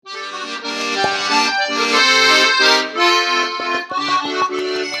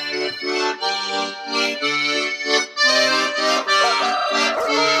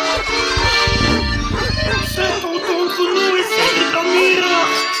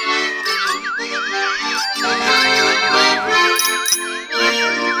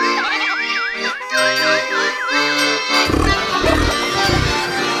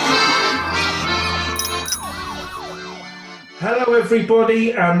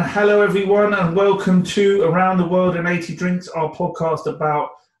everybody, and hello everyone, and welcome to Around the World in 80 Drinks, our podcast about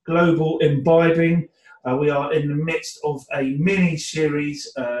global imbibing. We are in the midst of a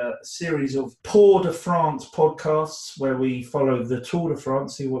mini-series, series of Tour de France podcasts, where we follow the Tour de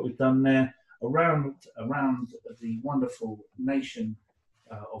France, see what we've done there, around the wonderful nation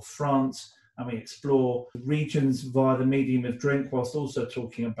of France, and we explore regions via the medium of drink, whilst also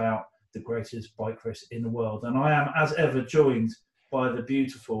talking about the greatest bike race in the world. And I am, as ever, joined by the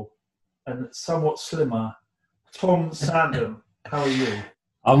beautiful and somewhat slimmer Tom Sandham. How are you?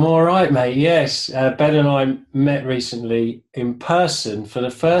 I'm all right, mate. Yes, Ben and I met recently in person for the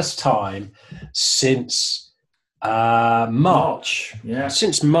first time since March. Yeah.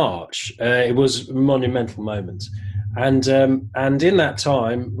 Since March. It was a monumental moment. And in that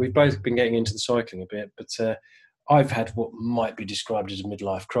time, we've both been getting into the cycling a bit, but I've had what might be described as a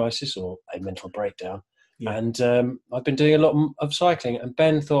midlife crisis or a mental breakdown. Yeah. And I've been doing a lot of cycling, and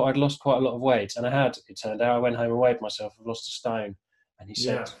Ben thought I'd lost quite a lot of weight, and I had. It turned out I went home and weighed myself. I've lost a stone. And he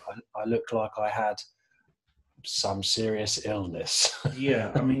said I looked like I had some serious illness.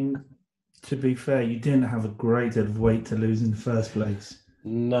 Yeah, I mean, to be fair, you didn't have a great deal of weight to lose in the first place.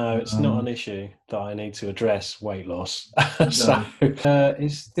 No, it's not an issue that I need to address, weight loss. So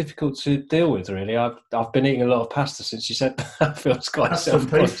it's difficult to deal with, really. I've been eating a lot of pasta since you said that. Feels quite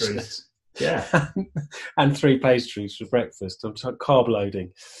self-conscious. Yeah. And 3 pastries for breakfast. I'm carb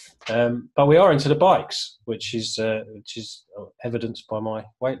loading. But we are into the bikes, which is evidenced by my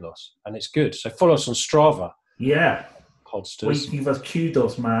weight loss, and it's good. So follow us on Strava. Yeah. Podsters. Give us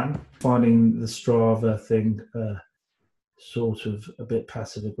kudos, man. Finding the Strava thing sort of a bit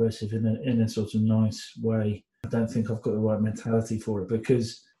passive aggressive in a sort of nice way. I don't think I've got the right mentality for it,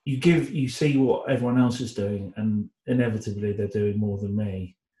 because you see what everyone else is doing, and inevitably they're doing more than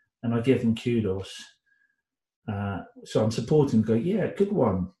me, and I give them kudos. So I'm supporting, go, yeah, good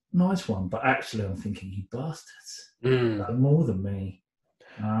one, nice one. But actually I'm thinking, you bastards, like more than me.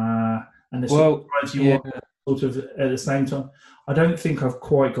 And it's sort of at the same time, I don't think I've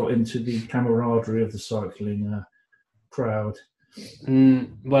quite got into the camaraderie of the cycling crowd.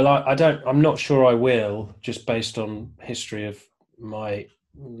 Well, I'm not sure I will, just based on history of my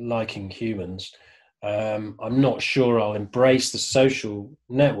liking humans. I'm not sure I'll embrace the social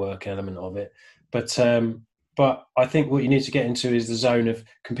network element of it, but I think what you need to get into is the zone of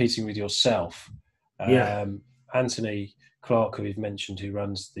competing with yourself. Anthony Clark, who we've mentioned, who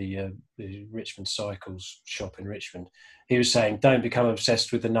runs the Richmond Cycles shop in Richmond, he was saying, don't become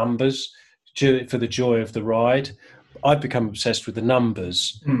obsessed with the numbers, do it for the joy of the ride. I've become obsessed with the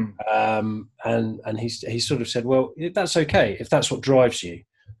numbers. And he sort of said, well, that's okay if that's what drives you.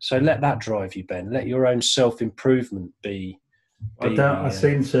 So let that drive you, Ben. Let your own self-improvement be. I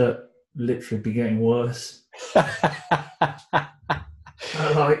seem to literally be getting worse. You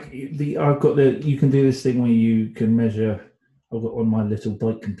can do this thing where you can measure. I've got on my little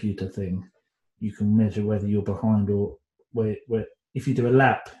bike computer thing. You can measure whether you're behind or where. If you do a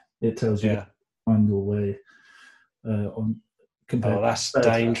lap, it tells you behind or where. That's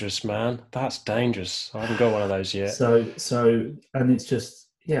dangerous, man. That's dangerous. I haven't got one of those yet. So, and it's just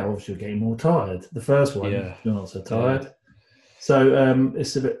obviously you're getting more tired. The first one, you're not so tired. Yeah. So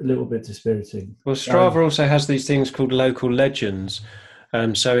it's a little bit dispiriting. Well, Strava also has these things called local legends.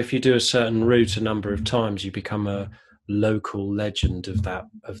 So if you do a certain route a number of times, you become a local legend of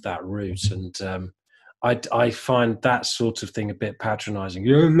that route. And I find that sort of thing a bit patronising.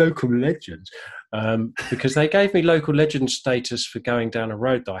 You're a local legend. Because they gave me local legend status for going down a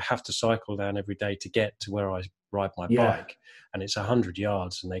road that I have to cycle down every day to get to where I ride my bike, and it's 100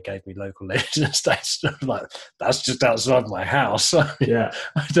 yards, and they gave me local legend status. I'm like, that's just outside my house. I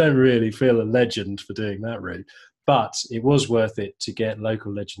don't really feel a legend for doing that route, but it was worth it to get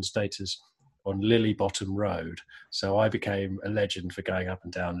local legend status on Lily Bottom Road. So I became a legend for going up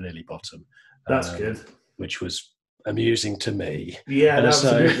and down Lily Bottom. That's good. Which was amusing to me. Yeah,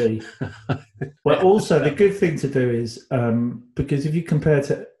 absolutely. Well, also the good thing to do is because if you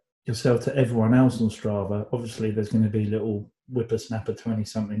compare yourself to everyone else on Strava, obviously there's going to be little whippersnapper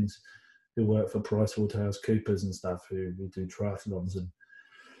 20-somethings who work for PricewaterhouseCoopers and stuff who do triathlons and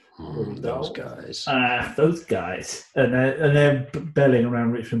those guys, and they're belling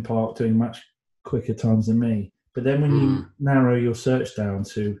around Richmond Park doing much quicker times than me. But then when you narrow your search down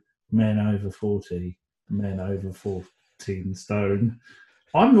to men over 40. Men over 14 stone.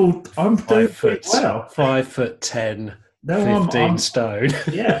 I'm doing pretty well. 5'10", 15 stone.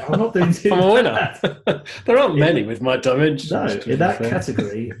 Yeah, I'm not doing too bad. I'm a winner. There aren't many with my dimensions. No, in that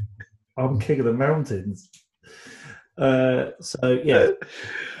category, I'm king of the mountains.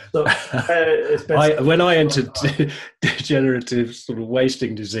 So, it's best When I entered degenerative sort of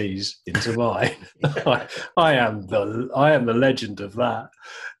wasting disease into mine, I am the legend of that.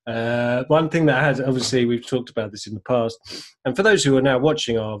 One thing that has, obviously, we've talked about this in the past, and for those who are now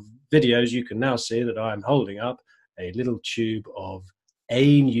watching our videos, you can now see that I am holding up a little tube of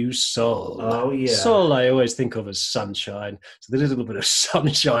Anusol. Oh yeah. Sol I always think of as sunshine. So there's a little bit of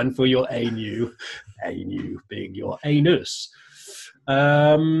sunshine for your anu being your anus.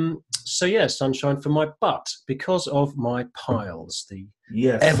 So yeah, sunshine for my butt because of my piles, the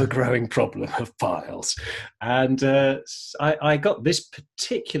ever-growing problem of piles. And I got this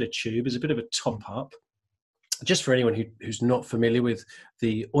particular tube as a bit of a top-up. Just for anyone who's not familiar with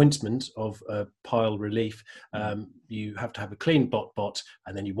the ointment of pile relief, you have to have a clean bot,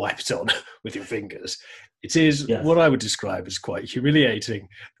 and then you wipe it on with your fingers. It is what I would describe as quite humiliating,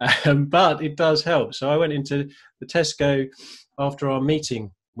 but it does help. So I went into the Tesco after our meeting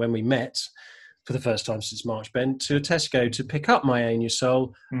when we met for the first time since March, Ben, to Tesco to pick up my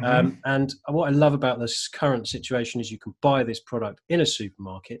Anusol. And what I love about this current situation is you can buy this product in a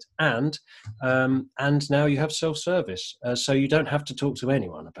supermarket, and now you have self-service, so you don't have to talk to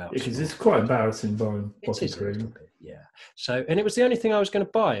anyone about it. Because it's quite embarrassing buying bottle cream. Yeah. So, and it was the only thing I was going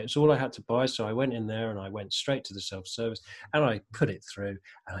to buy. It's all I had to buy. So I went in there and I went straight to the self-service and I put it through,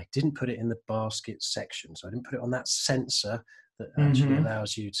 and I didn't put it in the basket section. So I didn't put it on that sensor that actually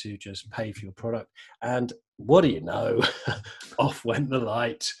allows you to just pay for your product. And what do you know? Off went the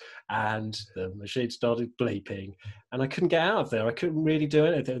light and the machine started bleeping and I couldn't get out of there. I couldn't really do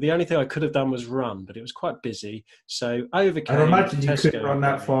anything. The only thing I could have done was run, but it was quite busy. So overcame. I imagine you couldn't run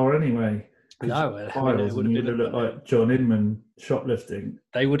that far anyway. No, it would have been looked like John Inman shoplifting.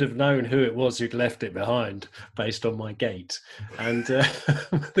 They would have known who it was who'd left it behind based on my gait. And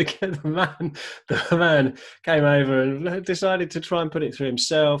the man came over and decided to try and put it through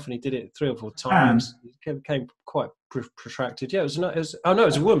himself, and he did it 3 or 4 times. It became quite protracted. Yeah, it was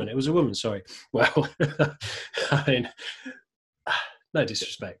a woman. It was a woman. Sorry. Well, I mean, no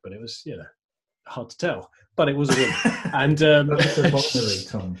disrespect, but it was hard to tell. But it was a woman, and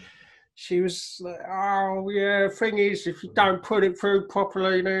Tom. She was like, "Oh yeah, thing is, if you don't put it through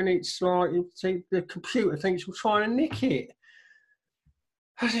properly, then it's like the computer thinks you're trying to nick it."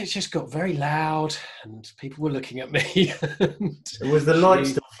 And it just got very loud, and people were looking at me. Was the light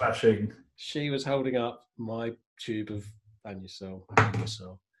still flashing? She was holding up my tube of Anusol.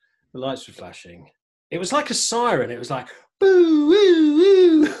 The lights were flashing. It was like a siren. It was like, "Boo, woo,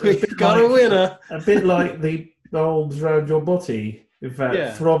 woo! We've got a winner!" A bit like the bulbs around your body. In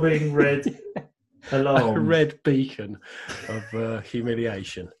fact, throbbing red alarm. A red beacon of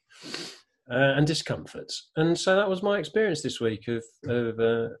humiliation and discomfort. And so that was my experience this week of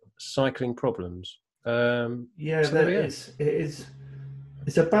cycling problems. It's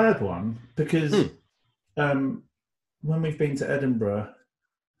a bad one because when we've been to Edinburgh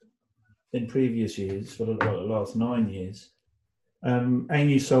in previous years, for the last 9 years,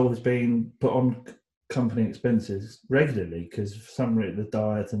 Anusol has been put on company expenses regularly because for some reason the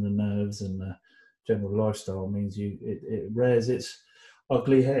diet and the nerves and the general lifestyle means it rears its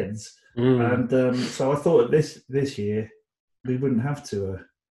ugly heads. And so I thought this year we wouldn't have to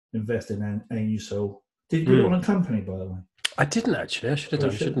invest in Anusol. Did you put it on a company, by the way? I didn't actually. I should have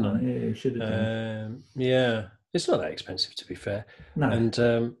done, shouldn't I? Yeah, you should have done. Yeah, it's not that expensive, to be fair. No,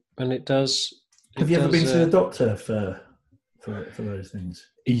 and it does. Have you ever been to the doctor for those things?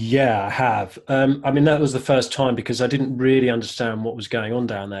 Yeah, I have. I mean, that was the first time because I didn't really understand what was going on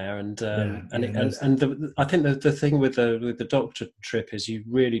down there, I think the thing with the doctor trip is you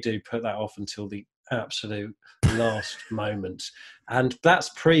really do put that off until the absolute last moment, and that's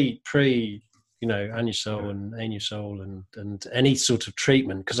pre Anusol and Anusol and any sort of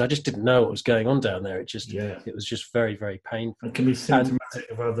treatment, because I just didn't know what was going on down there. It was just very, very painful. It can be symptomatic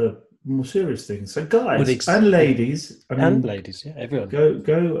of other more serious things. So guys and ladies, everyone go.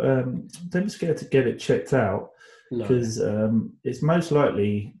 Don't be scared to get it checked out because it's most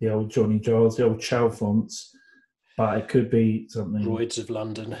likely the old Johnny Giles, the old Chalfonts, but it could be something. Roids of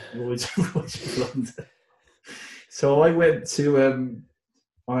London. Roids of London. So I went to.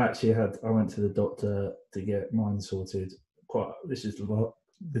 I went to the doctor to get mine sorted.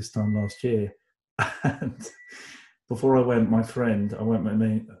 This time last year, and before I went, my friend, I won't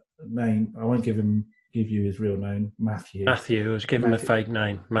name. I won't give you his real name, Matthew. Matthew, I was giving him a fake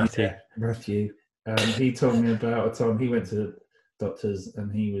name, Matthew. Yeah, Matthew. He told me about a time he went to the doctors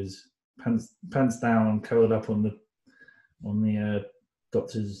and he was pants down, curled up on the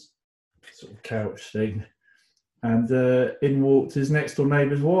doctor's sort of couch thing, and in walked his next door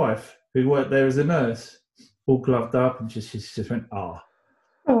neighbour's wife, who worked there as a nurse, all gloved up, and she just went, "Ah."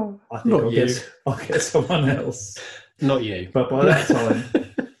 Oh. I think Not I'll get someone else. Not you. But by that time,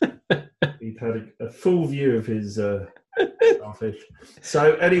 he'd had a full view of his starfish.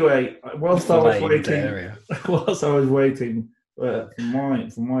 So anyway, whilst I was waiting for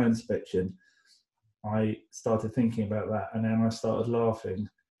my inspection, I started thinking about that, and then I started laughing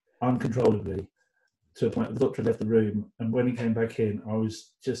uncontrollably to a point the doctor left the room, and when he came back in, I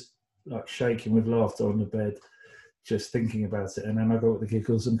was just like shaking with laughter on the bed, just thinking about it, and then I got the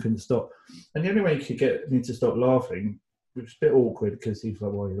giggles and couldn't stop. And the only way you could get me to stop laughing, which was a bit awkward because he was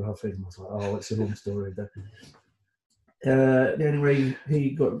like, "Why are you laughing?" I was like, "Oh, it's a long story." The only way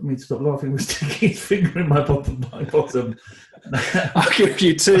he got me to stop laughing was sticking his finger in my bottom. I'll give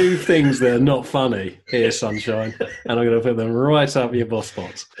you two things that are not funny here, sunshine, and I'm going to put them right up your boss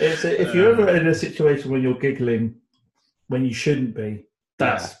spots. If you're ever in a situation where you're giggling when you shouldn't be,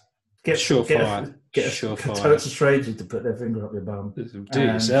 get a total stranger to put their finger up your bum. Do it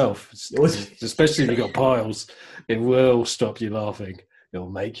yourself, especially if you've got piles. It will stop you laughing. It'll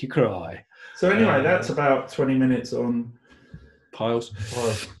make you cry. So anyway, that's about 20 minutes on piles.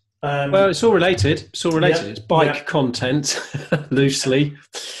 Well, it's all related. It's bike content, loosely.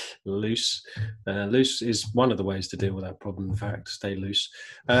 Loose is one of the ways to deal with that problem. In fact, stay loose.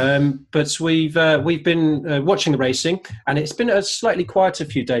 But we've been watching the racing, and it's been a slightly quieter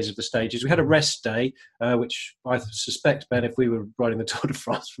few days of the stages. We had a rest day, which I suspect, Ben, if we were riding the Tour de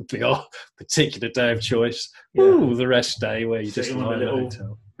France, would be our particular day of choice. Yeah. Ooh, the rest day where you just lie in a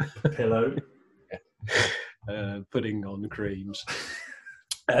hotel, pillow, putting on creams.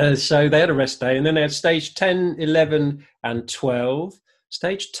 So they had a rest day, and then they had stage 10, 11, and 12.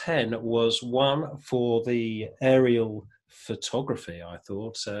 Stage 10 was one for the aerial photography, I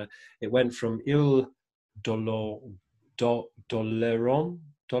thought. It went from Ile d'Oléron,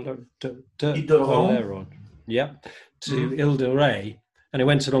 to Ile de Ré, and it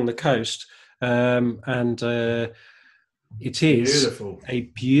went along the coast. And it is a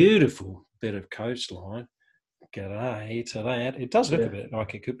beautiful bit of coastline. G'day to that. It does look a bit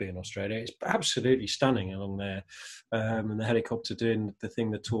like it could be in Australia. It's absolutely stunning along there. And the helicopter doing the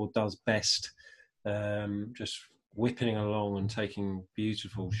thing the Tour does best, just whipping along and taking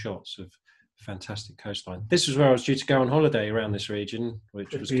beautiful shots of fantastic coastline. This was where I was due to go on holiday around this region,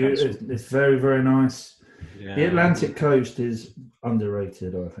 which was cancelled. It's very, very nice. Yeah. The Atlantic coast is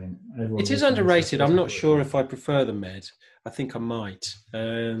underrated, I think. It is underrated. I'm not sure if I prefer the Med. I think I might.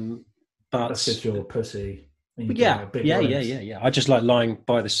 But that's just your pussy. Yeah. I just like lying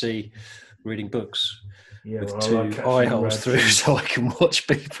by the sea, reading books with two eye holes through, so I can watch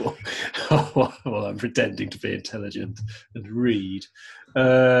people while I'm pretending to be intelligent and read.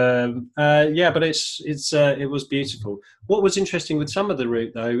 But it was beautiful. What was interesting with some of the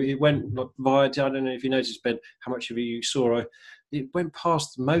route, though, it went via. I don't know if you noticed, Ben, how much of it you saw. It went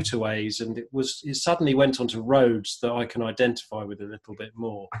past motorways, and it suddenly went onto roads that I can identify with a little bit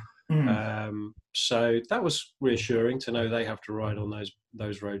more. So that was reassuring to know they have to ride on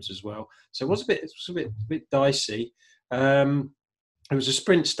those roads as well. So it was a bit dicey. It was a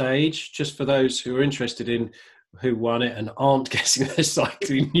sprint stage, just for those who are interested in who won it and aren't guessing their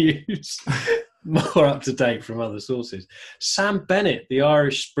cycling news. More up to date from other sources. Sam Bennett, the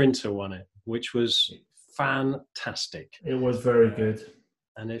Irish sprinter, won it, which was fantastic. It was very good.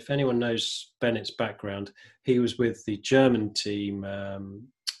 And if anyone knows Bennett's background, he was with the German team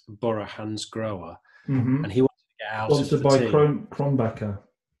Bora Hansgrohe, and he wanted to get out of the team. Sponsored by Kronbacher.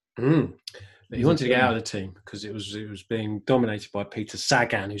 He wanted to get out of the team because it was being dominated by Peter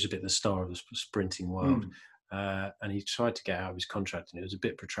Sagan, who's a bit the star of the sprinting world. And he tried to get out of his contract, and it was a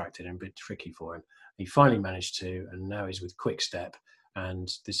bit protracted and a bit tricky for him. He finally managed to, and now he's with Quick Step,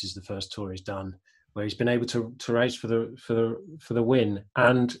 and this is the first tour he's done where he's been able to race for the win.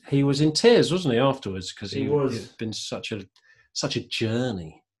 And he was in tears, wasn't he, afterwards? Because it's been such a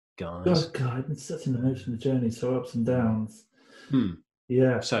journey, guys. Oh God, it's such an emotional journey, so ups and downs.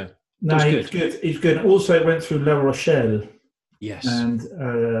 Yeah. So he's good. He's good. Also, it went through La Rochelle. Yes. And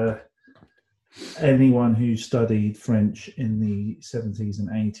anyone who studied French in the 70s and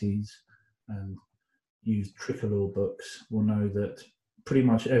 80s and used Tricolore books will know that pretty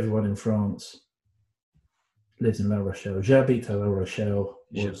much everyone in France lives in La Rochelle. J'habite à La Rochelle.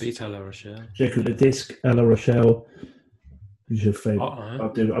 J'habite à La Rochelle. J'écoute le disque à La Rochelle. Je fais. I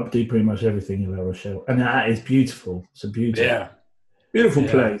do pretty much everything in La Rochelle, and that is beautiful. It's a beautiful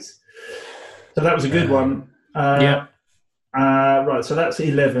place. So that was a good one. Right, so that's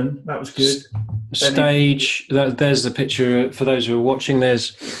 11. That was good. Stage. There's the picture for those who are watching.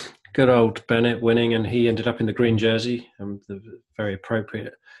 There's good old Bennett winning, and he ended up in the green jersey, the very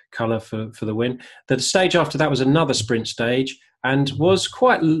appropriate colour for the win. The stage after that was another sprint stage, and was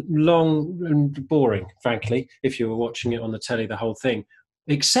quite long and boring, frankly, if you were watching it on the telly, the whole thing,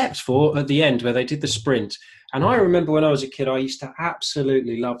 except for at the end where they did the sprint. And I remember when I was a kid, I used to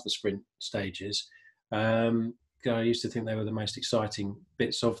absolutely love the sprint stages. I used to think they were the most exciting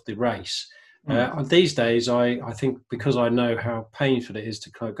bits of the race. These days, I think because I know how painful it is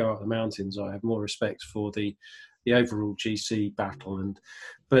to go up the mountains, I have more respect for the overall GC battle. And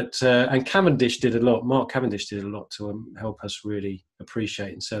Cavendish did a lot. Mark Cavendish did a lot to help us really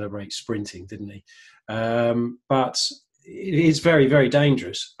appreciate and celebrate sprinting, didn't he? But it is very, very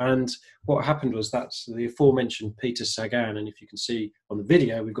dangerous. And what happened was that's the aforementioned Peter Sagan. And if you can see on the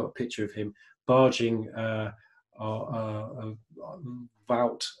video, we've got a picture of him barging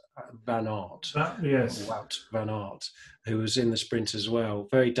Wout van Aert. Yes. Wout van Aert, who was in the sprint as well,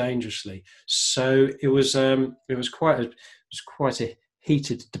 very dangerously. So it was quite a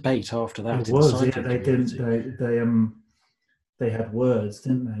heated debate after that. It was, yeah. They had words,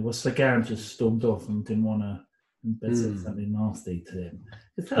 didn't they? Well, Sagan just stormed off and didn't want to. They said something nasty to him.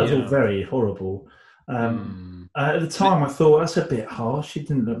 That was all very horrible. At the time, I thought that's a bit harsh. He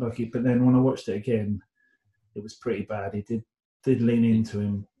didn't look like it, but then when I watched it again, it was pretty bad. He did lean into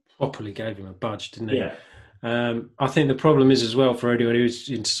him. Properly gave him a budge, didn't he? Yeah. I think the problem is as well, for anyone who's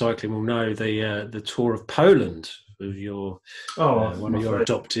into cycling will know, the Tour of Poland, of one of your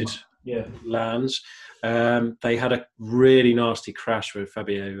adopted lands. They had a really nasty crash where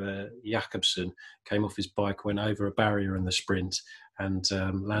Fabio Jakobsen came off his bike, went over a barrier in the sprint, and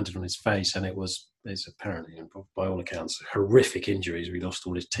landed on his face, and there's apparently, by all accounts, horrific injuries. We lost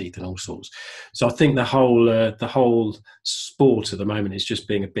all his teeth and all sorts. So I think the whole sport at the moment is just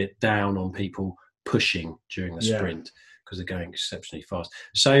being a bit down on people pushing during the sprint because they're going exceptionally fast.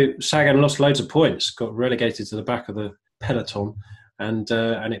 So Sagan lost loads of points, got relegated to the back of the peloton, and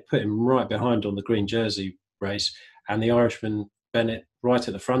it put him right behind on the green jersey race, and the Irishman Bennett right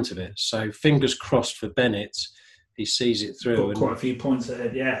at the front of it. So fingers crossed for Bennett. He sees it through. Got quite a few points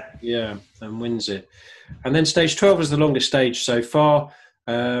ahead, Yeah, and wins it. And then stage 12 was the longest stage so far.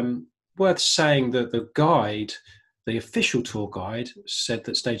 Worth saying that the official tour guide, said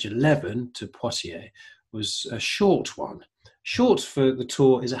that stage 11 to Poitiers was a short one. Short for the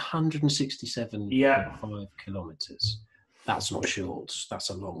tour is 167.5 kilometres. That's not short. That's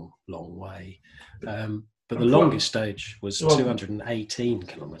a long, long way. But the longest stage was 218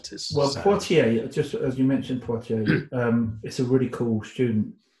 kilometres. Well, so. Poitiers, just as you mentioned, Poitiers, it's a really cool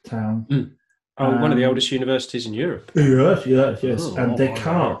student town. One of the oldest universities in Europe. Yes. And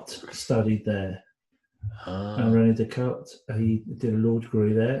Descartes studied there. René Descartes, he did a law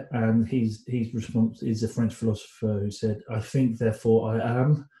degree there, and he's a French philosopher who said, "I think, therefore I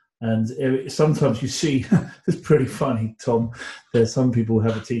am." And sometimes you see, it's pretty funny, Tom. There's some people who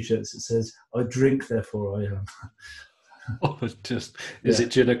have a T-shirt that says, "I drink, therefore I am." Is it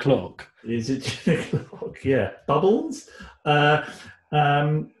gin o'clock? Is it gin o'clock? Yeah, bubbles. But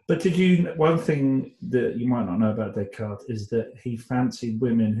one thing that you might not know about Descartes is that he fancied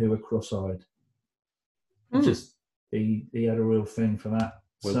women who were cross-eyed. Just he had a real thing for that.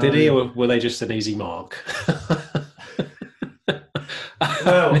 Well, did he, or were they just an easy mark?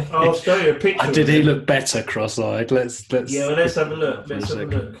 Well, I'll show you a picture. Did he look better cross-eyed? Let's have a look. I'll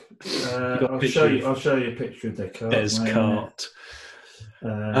show you a picture of Descartes. Descartes.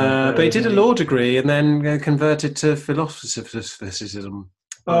 But he did a law degree and then converted to philosophicism.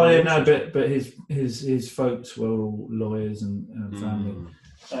 But his folks were all lawyers and family.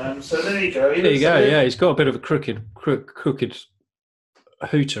 So there you go. Yeah, he's got a bit of a crooked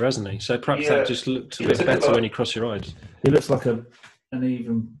hooter, hasn't he? So perhaps that just looked a bit better when you cross your eyes. He looks like an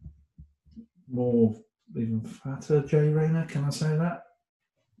even fatter Jay Rayner. Can I say that?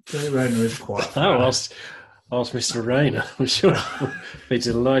 Jay Rayner is quite fat. Ask Mr. Rayner. I'm sure he'll be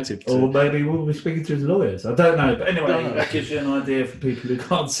delighted. Or maybe we'll be speaking to his lawyers. I don't know. But anyway, that gives you an idea for people who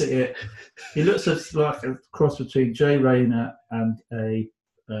can't see it. He looks like a cross between Jay Rayner and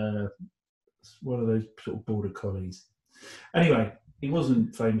one of those sort of border collies. Anyway, he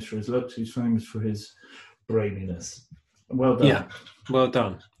wasn't famous for his looks. He was famous for his braininess. Well done. Yeah, well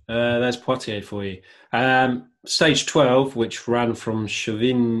done. There's Poitiers for you. Stage 12, which ran from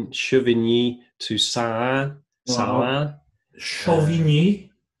Chauvigny to Saint-Ouen. Chauvigny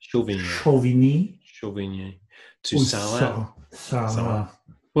to Saint-Ouen.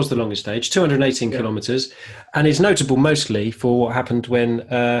 Was the longest stage, 218 kilometres, and is notable mostly for what happened when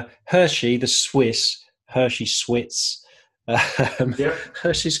Hershey Switz. Hershey Switz. Is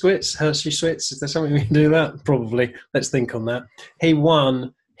there something we can do that? Probably. Let's think on that. He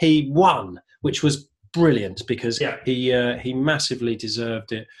won, which was brilliant because he massively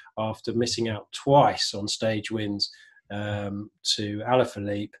deserved it after missing out twice on stage wins to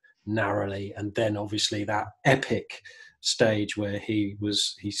Alaphilippe narrowly, and then obviously that epic stage where he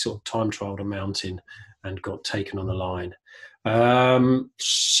sort of time trialled a mountain and got taken on the line.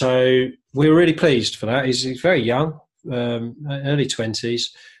 So we were really pleased for that. He's very young, early 20s,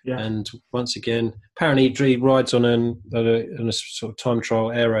 and once again, apparently he rides on a sort of time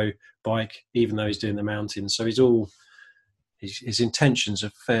trial aero bike, even though he's doing the mountains. So his intentions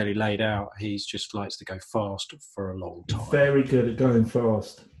are fairly laid out. He just likes to go fast for a long time. Very good at going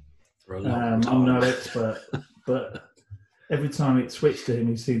fast. For a long time. I'm no expert, but every time it switched to him,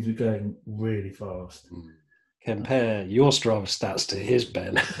 he seems to be going really fast. Compare your Strava stats to his,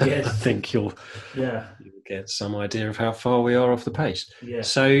 Ben. Yes. I think you'll get some idea of how far we are off the pace. Yeah.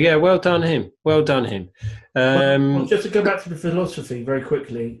 So, well done him. Well done him. Well, just to go back to the philosophy very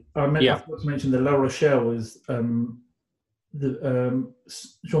quickly, I forgot to mention that La Rochelle was Jean-Paul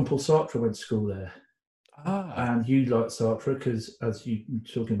Sartre went to school there. And you like Sartre because, as you were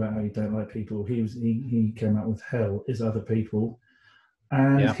talking about how you don't like people, he came out with Hell is Other People,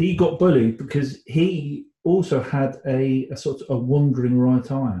 and he got bullied because he also had a sort of a wandering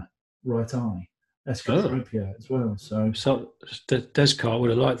right eye, escotropia as well. So Descartes would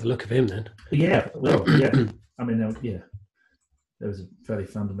have liked the look of him then. Yeah, well, yeah. I mean, there was a fairly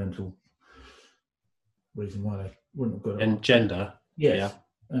fundamental reason why they wouldn't have got it. And gender. Yes.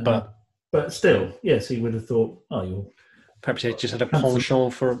 Yeah. But still, yes, he would have thought, you're... Perhaps he just had a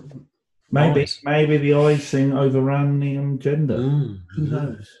penchant for... Maybe the eyes thing overran the gender. Who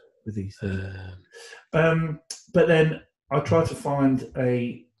knows with these things? But then I tried to find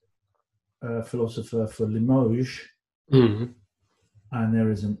a philosopher for Limoges, and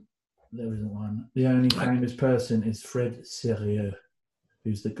there isn't one. The only famous person is Fred Sérieux,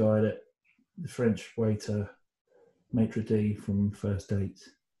 who's the French waiter, maitre d' from First Dates.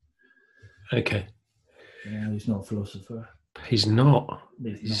 Okay. Yeah, he's not a philosopher. He's not.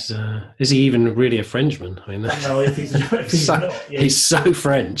 Is he even really a Frenchman? I mean, no, if he's not, he's so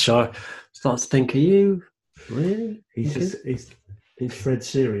French. I start to think, are you really? He's Fred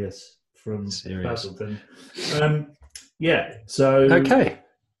Sirius from Basildon. So okay,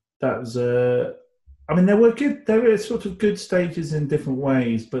 that was I mean, there were sort of good stages in different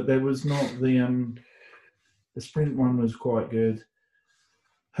ways, but there was not the sprint one was quite good.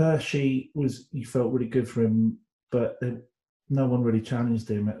 Hershey you felt really good for him, but no one really challenged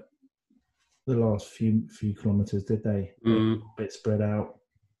him at the last few kilometres, did they? A bit spread out.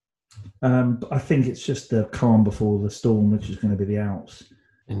 But I think it's just the calm before the storm, which is going to be the Alps.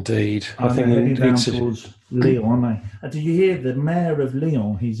 Indeed, I think heading down towards Lyon, aren't they? Did you hear the mayor of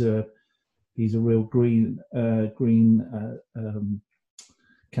Lyon? He's a real green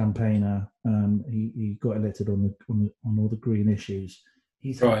campaigner. He got elected on all the green issues.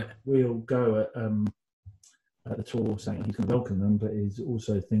 He's had a real go at the Tour, saying he's going to welcome them, but he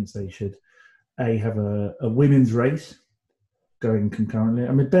also thinks they should have a women's race going concurrently.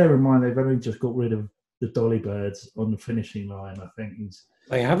 I mean, bear in mind they've only just got rid of the Dolly Birds on the finishing line. I think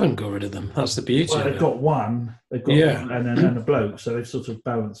they haven't got rid of them. That's the beauty. Well, they've got one. They've got one and a bloke, so they've sort of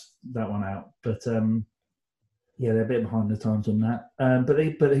balanced that one out. But they're a bit behind the times on that. But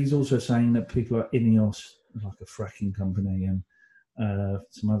he's also saying that people like Ineos, like a fracking company, and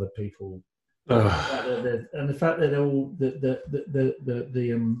some other people, and the fact that they're all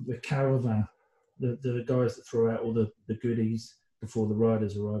the caravan, the guys that throw out all the goodies before the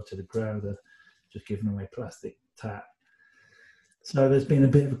riders arrive to the crowd are just giving away plastic tat. So there's been a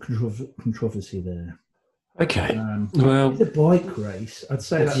bit of a controversy there. Okay. Well, it's a bike race. I'd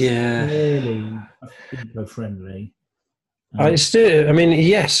say that's really eco-friendly.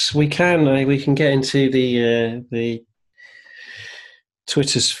 Yes, we can. We can get into the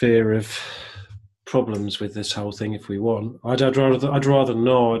Twitter sphere of problems with this whole thing if we want. I'd rather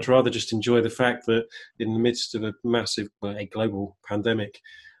not. I'd rather just enjoy the fact that in the midst of a massive, a global pandemic,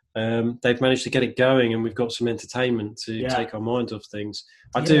 they've managed to get it going, and we've got some entertainment to take our mind off things.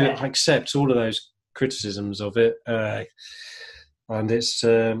 I accept all of those criticisms of it, and it's.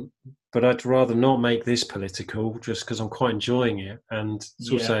 But I'd rather not make this political, just because I'm quite enjoying it, and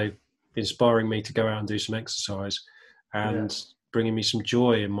it's also inspiring me to go out and do some exercise, and bringing me some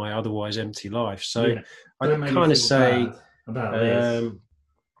joy in my otherwise empty life. So I kind of say,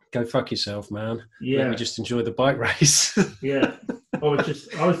 go fuck yourself, man. Let me just enjoy the bike race. I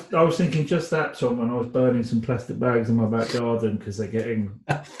was thinking just that, Tom, when I was burning some plastic bags in my back garden because they're getting.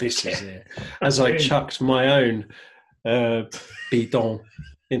 This is it. As I chucked my own bidon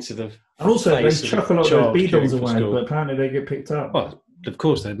into the. And also, they chuck a lot of those bidons away, but apparently they get picked up. Well, of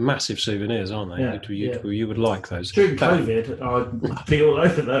course, they're massive souvenirs, aren't they? You would like those. During COVID, I'd be all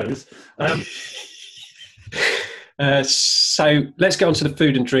over those. So let's get on to the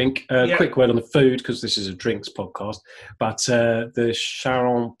food and drink. Yeah. Quick word on the food, because this is a drinks podcast. But the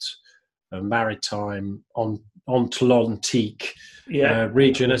Charente Maritime Atlantique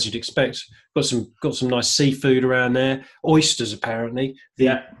region, as you'd expect, got some nice seafood around there. Oysters, apparently.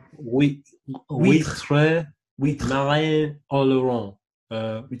 Huîtres Marin Oloron.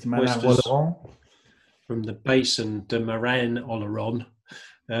 Oysters from the basin de Marin Oloron.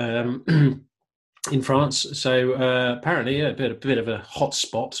 In France, so apparently a bit of a hot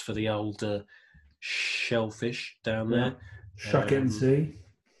spot for the old shellfish down there. Shuck it and see.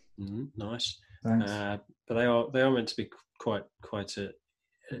 Nice. Thanks. But they are meant to be quite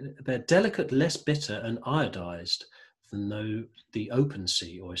they're delicate, less bitter, and iodized than the open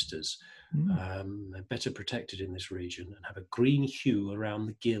sea oysters. They're better protected in this region and have a green hue around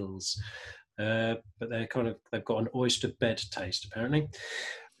the gills. But they've got an oyster bed taste apparently,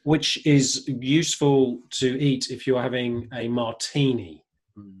 which is useful to eat if you're having a martini.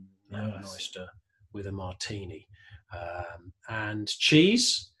 An oyster with a martini. And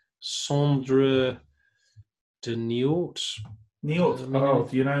cheese, Cendre de Niort. Niort. Oh,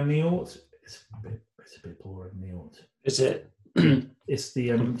 do you know Niort? It's a bit boring, Niort. Is it? It's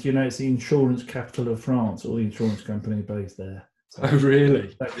the do you know it's the insurance capital of France? All the insurance company based there. So oh,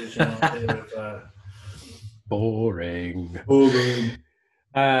 really? That gives you an idea of boring.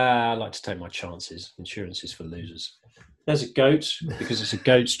 I like to take my chances. Insurance is for losers. There's a goat, because it's a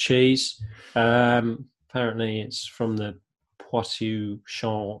goat's cheese. Apparently it's from the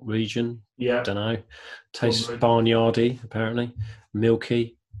Poitou-Charentes region. Yeah. Don't know. Tastes barnyardy, apparently.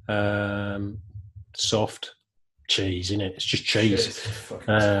 Milky. Soft. Cheese, isn't it? It's just cheese.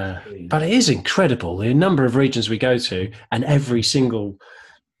 But it is incredible. The number of regions we go to, and every single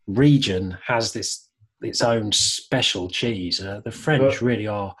region has its own special cheese. The French really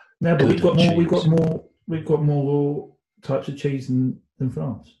are. No, but we've got more types of cheese than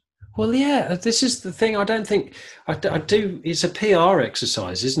France. Well, yeah, this is the thing. I don't think I do. It's a PR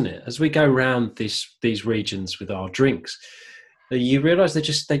exercise, isn't it? As we go around these regions with our drinks, you realise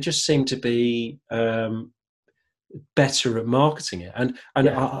they just seem to be better at marketing it. And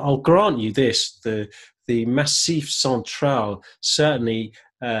I'll grant you this: the Massif Central certainly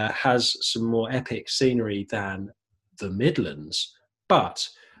has some more epic scenery than the Midlands, but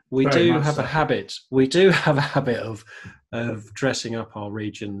we do have a habit of dressing up our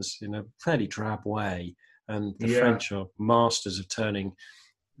regions in a fairly drab way, and the French are masters of turning,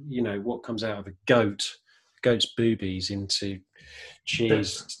 what comes out of a goat's boobies into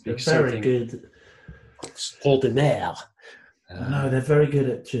cheese. They're very good. Ordinaire. No, they're very good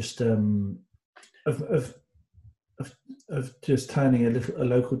at just of just turning a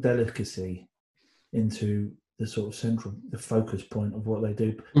local delicacy into the sort of the focus point of what they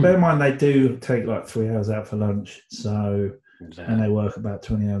do. Bear in mind, they do take like 3 hours out for lunch, and they work about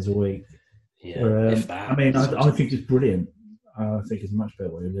 20 hours a week. Yeah, I think it's brilliant. I think it's a much better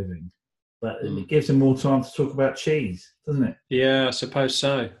way of living. But it gives them more time to talk about cheese, doesn't it? Yeah, I suppose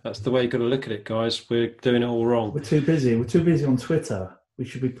so. That's the way you've got to look at it, guys. We're doing it all wrong. We're too busy. We're too busy on Twitter. We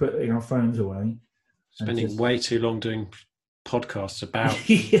should be putting our phones away. Spending way too long doing podcasts about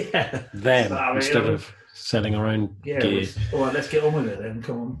them instead of selling our own gear. All right, let's get on with it then.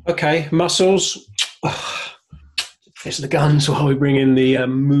 Come on. Okay, mussels. It's the guns while we bring in the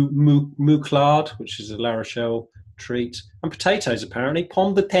mouclade, which is a La Rochelle treat, and potatoes apparently.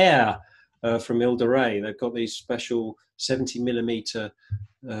 Pomme de terre from Ile de Ré. They've got these special 70mm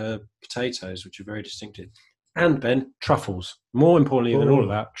potatoes, which are very distinctive. And Ben, truffles. More importantly than all of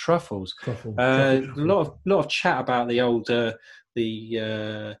that, truffles. A lot of chat about the old the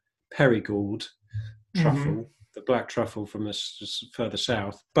Périgord truffle, the black truffle from the further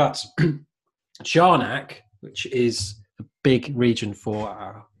south. But Jarnac, which is a big region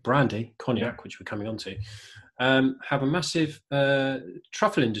for brandy, cognac, which we're coming on to, have a massive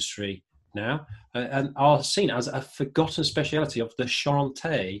truffle industry now, and are seen as a forgotten speciality of the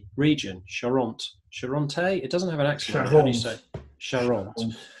Charente region. Charente. It doesn't have an accent. How do you say?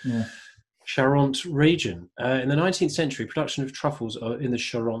 Charente. Yeah. Charente region. In the 19th century, production of truffles in the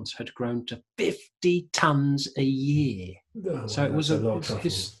Charente had grown to 50 tons a year. So it was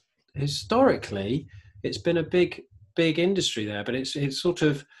historically, it's been a big industry there, but it's sort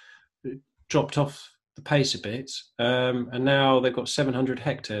of dropped off the pace a bit. And now they've got 700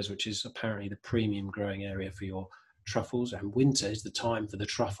 hectares, which is apparently the premium growing area for your truffles. And winter is the time for the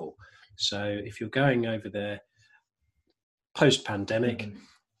truffle. So if you're going over there post-pandemic,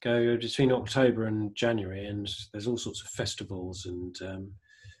 go between October and January, and there's all sorts of festivals and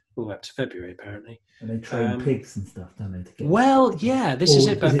all up to February apparently. And they train pigs and stuff, don't they? To get Well, yeah, this is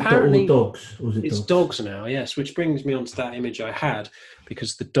it. But apparently, dogs. Or is it it's dogs? now, yes. Which brings me on to that image I had,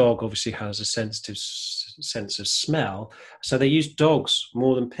 because the dog obviously has a sensitive sense of smell. So they use dogs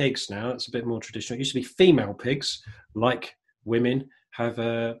more than pigs now. It's a bit more traditional. It used to be female pigs, like women, have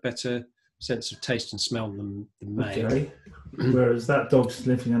a better sense of taste and smell than male. Okay. Whereas that dog's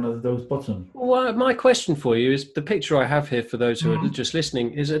sniffing another dog's bottom. Well, my question for you is, the picture I have here for those who are just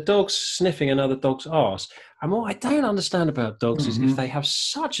listening is a dog sniffing another dog's arse. And what I don't understand about dogs is, if they have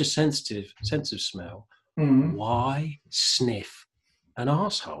such a sensitive sense of smell, why sniff an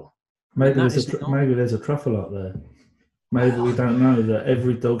arsehole? Maybe there's a truffle up there. Maybe we don't know that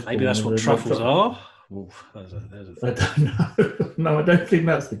every dog's... Maybe that's what truffles are? Oof, I don't know. No, I don't think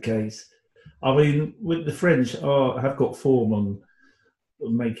that's the case. I mean, with the French have got form on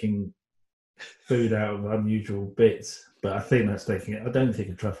making food out of unusual bits, but I think that's taking it. I don't think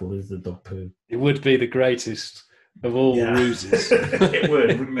a truffle is the dog poo. It would be the greatest of all ruses. It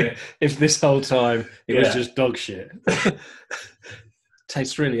would, wouldn't it? If this whole time it was just dog shit.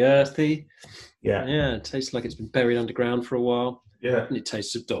 Tastes really earthy. Yeah. Yeah, it tastes like it's been buried underground for a while. Yeah. And it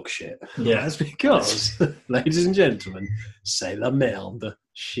tastes of dog shit. Yeah. That's because, ladies and gentlemen, c'est la merde,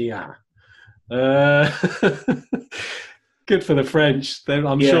 chien. Good for the French.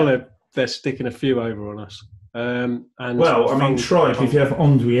 I'm sure they're sticking a few over on us. And tripe if you have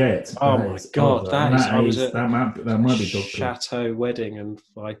Andriette. Oh my God, that might be dog chateau wedding, and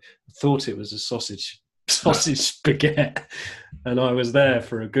I thought it was a sausage spaghetti, and I was there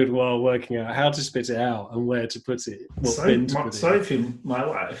for a good while working out how to spit it out and where to put it. Sophie, my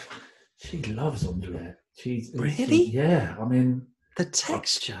wife, she loves Andriette. Really? Yeah, I mean. The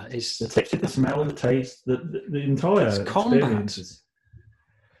texture is... The texture, the smell, the taste, the entire experience.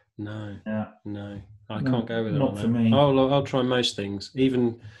 No. Yeah. No. I can't go with it. Not for me. I'll try most things.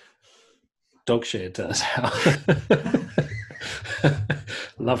 Even dog shit turns out.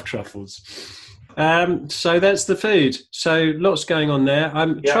 Love truffles. So that's the food. So lots going on there.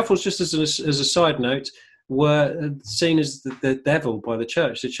 Truffles, just as a side note, were seen as the devil by the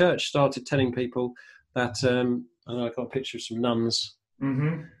church. The church started telling people that... I got a picture of some nuns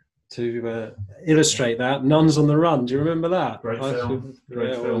to illustrate that. Nuns on the Run. Do you remember that? Great film.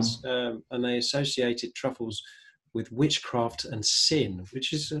 And they associated truffles with witchcraft and sin,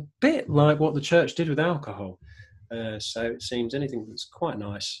 which is a bit like what the church did with alcohol. So it seems anything that's quite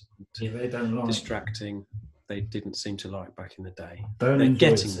nice, they don't like. Distracting, they didn't seem to like back in the day. Don't enjoy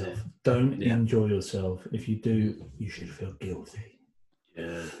yourself. Don't enjoy yourself. If you do, you should feel guilty.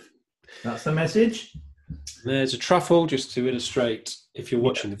 Yeah. That's the message. There's a truffle, just to illustrate, if you're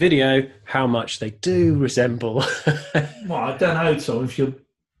watching the video, how much they do resemble. Well, I don't know, Tom.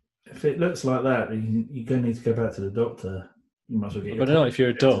 If it looks like that, you're going to need to go back to the doctor. You might as well get your... But not if you're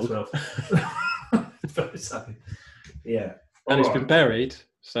a dog. So, yeah. And it's been buried,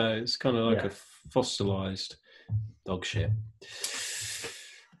 so it's kind of like a fossilised dog shit.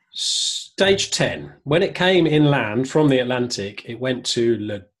 Stage 10. When it came inland from the Atlantic, it went to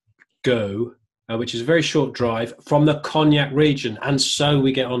Le Go, which is a very short drive from the Cognac region. And so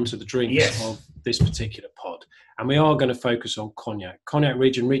we get on to the drinks of this particular pod. And we are going to focus on Cognac. Cognac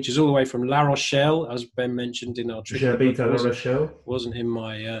region reaches all the way from La Rochelle, as Ben mentioned in our trip. Wasn't in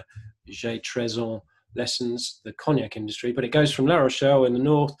my J'ai 13 ans lessons, the Cognac industry, but it goes from La Rochelle in the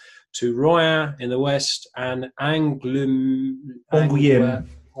north to Royan in the west and Angoulême,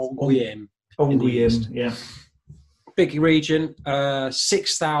 yeah. Big region,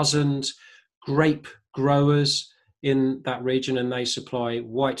 6,000 grape growers in that region, and they supply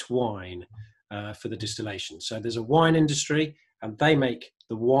white wine for the distillation. So there's a wine industry, and they make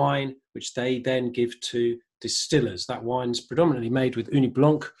the wine, which they then give to distillers. That wine's predominantly made with Uni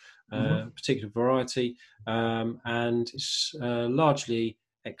Blanc, particular variety, and it's largely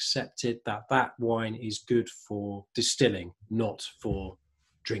accepted that wine is good for distilling, not for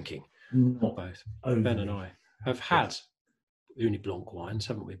drinking. Not both. Only. Ben and I have had Uni Blanc wines,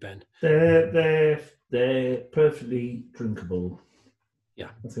 haven't we, Ben? They're perfectly drinkable. Yeah,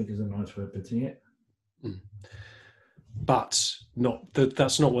 I think is a nice way of putting it. But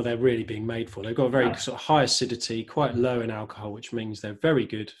that's not what they're really being made for. They've got a very sort of high acidity, quite low in alcohol, which means they're very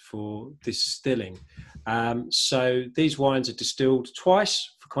good for distilling. So these wines are distilled twice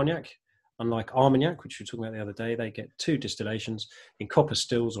for cognac, unlike Armagnac, which we were talking about the other day. They get 2 distillations in copper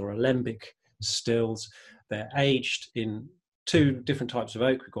stills or alembic stills. They're aged in 2 different types of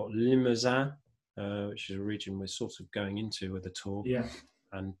oak. We've got Limousin, which is a region we're sort of going into with the tour, yeah,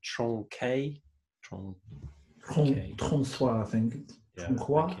 and Tronquay. François, I think. Yeah,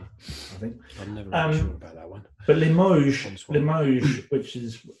 Troncois, thank you. I think. I'm never really sure about that one. But Limoges, which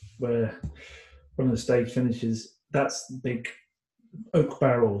is where one of the stage finishes, that's big oak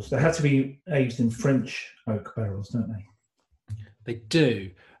barrels. They have to be aged in French oak barrels, don't they? They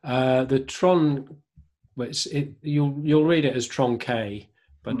do. The Tron, you'll read it as Tronqué,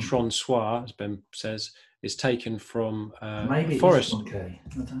 but Tronçois, as Ben says, is taken from maybe forest. It's Tronqué.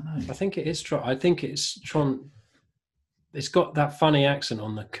 I don't know. I think it is Tron. I think it's Tron. It's got that funny accent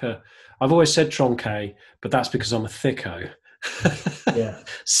on the k. I've always said Tronqué, but that's because I'm a thicko. Yeah.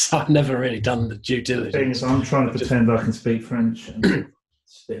 So I've never really done the due diligence. I'm trying to pretend I can speak French.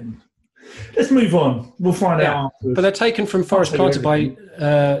 Let's move on. We'll find out afterwards. But they're taken from forest planted by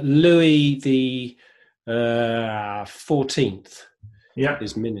Louis the 14th. Yeah,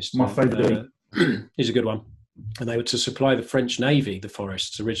 his minister. My favourite. He's a good one. And they were to supply the French Navy, the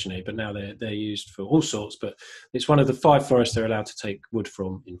forests originally, but now they're used for all sorts. But it's one of the 5 forests they're allowed to take wood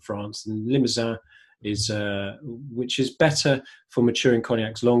from in France. And Limousin is, which is better for maturing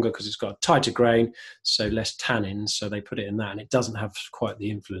cognacs longer because it's got a tighter grain, so less tannins. So they put it in that, and it doesn't have quite the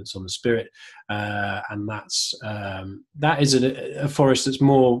influence on the spirit. And that is a forest that's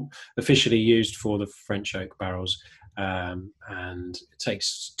more officially used for the French oak barrels. And it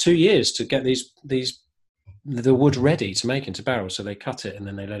takes 2 years to get the wood ready to make into barrels. So they cut it and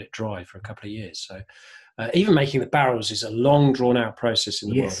then they let it dry for a couple of years. So even making the barrels is a long drawn out process in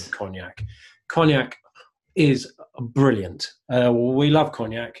the world of cognac. Cognac is brilliant. We love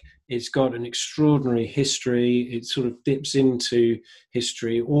cognac. It's got an extraordinary history. It sort of dips into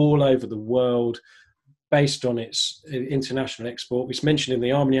history all over the world based on its international export. We mentioned in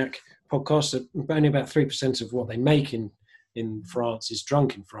the Armagnac podcast that only about 3% of what they make in France is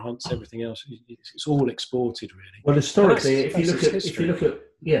drunk in France. Everything else, it's all exported, really. Well, historically, if you look at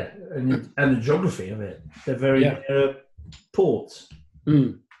and the geography of it, they're very ports.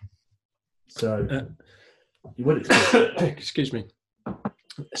 So you would expect. Excuse me.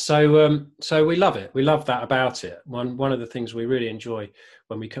 So we love it. We love that about it. One of the things we really enjoy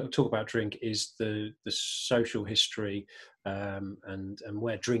when we talk about drink is the social history and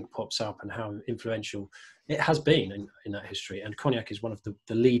where drink pops up and how influential it has been in that history. And cognac is one of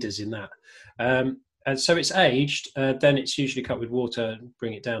the leaders in that. And so it's aged, then it's usually cut with water,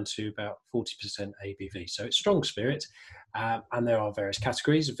 bring it down to about 40% ABV. So it's strong spirit, and there are various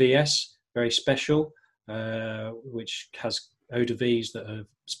categories. VS, very special, which has eau de vies that have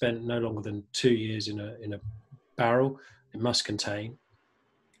spent no longer than 2 years in a barrel. It must contain.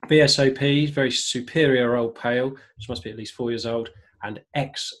 VSOP, very superior old pale, which must be at least 4 years old, and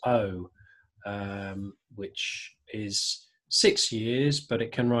XO, which is 6 years, but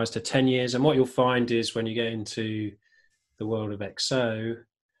it can rise to 10 years. And what you'll find is when you get into the world of XO,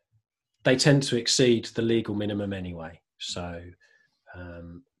 they tend to exceed the legal minimum anyway. So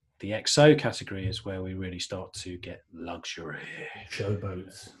the XO category is where we really start to get luxury.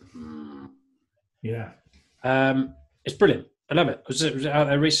 Showboats. Yeah. It's brilliant. I love it. I was out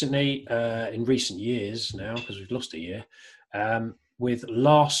there recently, in recent years now, because we've lost a year, with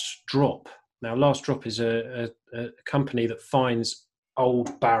Last Drop. Now, Last Drop is a company that finds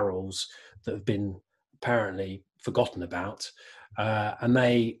old barrels that have been apparently forgotten about, and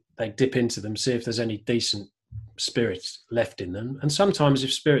they dip into them, see if there's any decent spirits left in them. And sometimes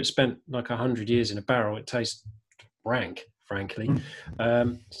if spirit spent like 100 years in a barrel, it tastes rank, frankly.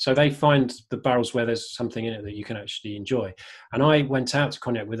 So they find the barrels where there's something in it that you can actually enjoy. And I went out to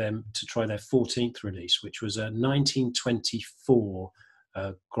Cognac with them to try their 14th release, which was a 1924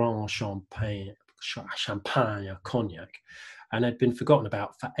 Grand Champagne cognac, and had been forgotten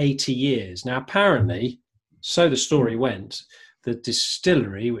about for 80 years. Now, apparently, so the story went, the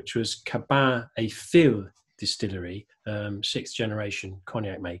distillery, which was Cabin et Fil Distillery, 6th generation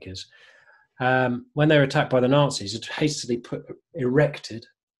cognac makers, when they were attacked by the Nazis, had hastily erected,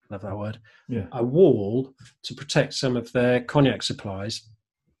 love that word, a wall to protect some of their cognac supplies.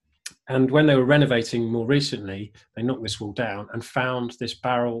 And when they were renovating more recently, they knocked this wall down and found this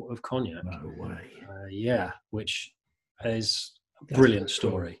barrel of cognac. No way. Which is a brilliant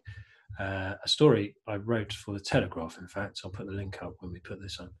story. A story I wrote for the Telegraph, in fact. I'll put the link up when we put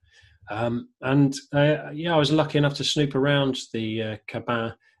this on. I was lucky enough to snoop around the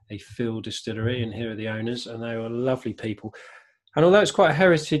Cabin et Fil distillery, and here are the owners, and they were lovely people. And although it's quite a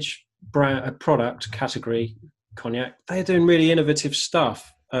heritage product category, cognac, they're doing really innovative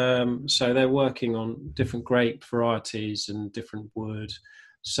stuff. So they're working on different grape varieties and different wood.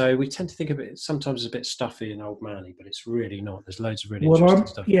 So we tend to think of it sometimes as a bit stuffy and old manly, but it's really not. There's loads of really interesting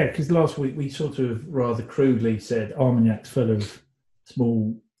stuff. Yeah, because last week we sort of rather crudely said Armagnac's full of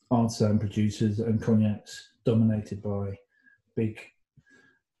small artisan producers and cognacs dominated by big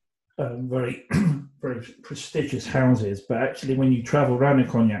very very prestigious houses. But actually, when you travel around the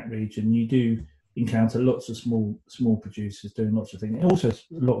Cognac region, you do encounter lots of small producers doing lots of things. And also, a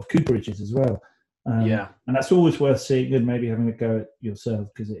lot of cooperages as well. Yeah. And that's always worth seeing and maybe having a go at yourself,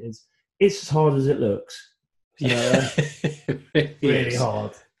 because it's as hard as it looks. Yeah, Really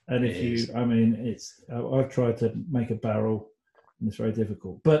hard. And It is. I've tried to make a barrel, and it's very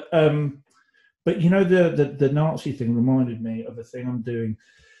difficult. But the Nazi thing reminded me of a thing I'm doing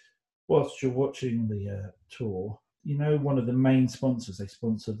whilst you're watching the tour. One of the main sponsors, they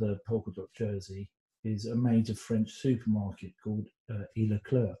sponsor the polka dot jersey, is a major French supermarket called E.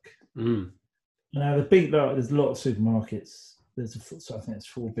 Leclerc. Mm. Now, there's a lot of supermarkets. I think there's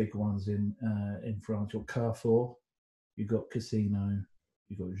 4 big ones in France. You've got Carrefour, you've got Casino,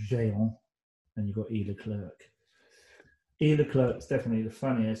 you've got Géant, and you've got E. Leclerc. E. Leclerc is definitely the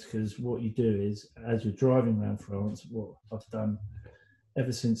funniest, because what you do is, as you're driving around France, what I've done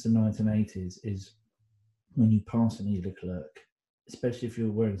ever since the 1980s is, when you pass an E. Leclerc, especially if you're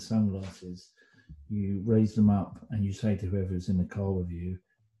wearing sunglasses, you raise them up and you say to whoever's in the car with you,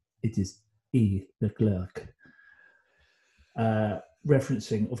 "It is E. Leclerc."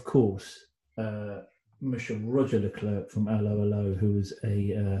 Referencing, of course, Monsieur Roger Leclerc from Allo Allo, who was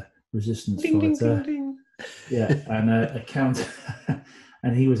a resistance fighter. Ding. Yeah, and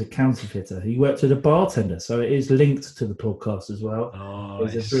and he was a counterfeiter. He worked as a bartender, so it is linked to the podcast as well.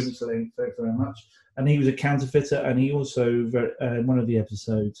 Nice. There's a drinks link. Thanks very much. And he was a counterfeiter, and he also one of the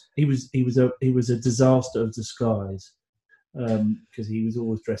episodes he was a disaster of disguise, because he was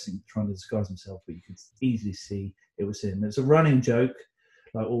always trying to disguise himself, but you could easily see it was him. It's a running joke,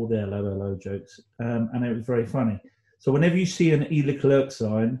 like all their low jokes, and it was very funny. So whenever you see an E. Leclerc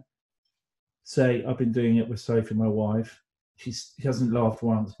sign, say, "I've been doing it with Sophie, my wife." She hasn't laughed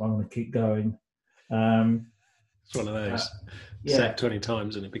once, but I'm going to keep going. It's one of those. Say it 20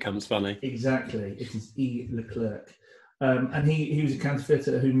 times and it becomes funny. Exactly. It is E. Leclerc. And he was a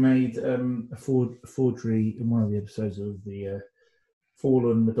counterfeiter who made a forgery in one of the episodes of the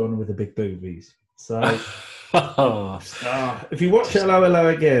Fallen Madonna with the Big Boobies. So if you watch Hello Hello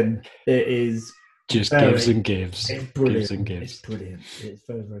again, it is just gives and gives. It's brilliant. Gives and gives. It's brilliant. It's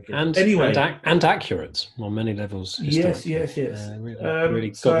very, very good. And anyway, and accurate on many levels. Yes. Really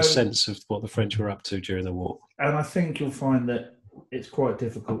got the sense of what the French were up to during the war. And I think you'll find that it's quite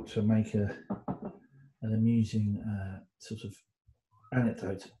difficult to make an amusing sort of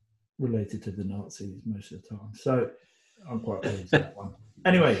anecdote related to the Nazis most of the time. So I'm quite pleased with that one.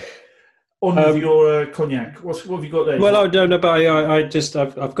 Anyway, on with your cognac. What have you got there? Well, I don't know, but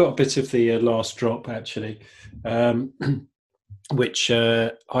I've got a bit of the last drop actually, which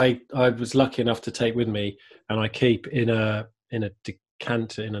I was lucky enough to take with me, and I keep in a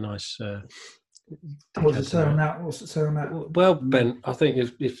decanter, in a nice. What's it say on that? Well, Ben, I think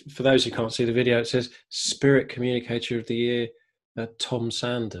if for those who can't see the video, it says Spirit Communicator of the Year, Tom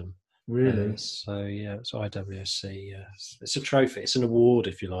Sandham. Really? So yeah, it's IWSC. It's a trophy. It's an award,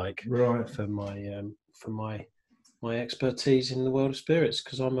 if you like, right, for my expertise in the world of spirits,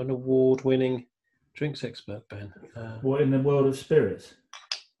 because I'm an award-winning drinks expert, Ben. What, in the world of spirits?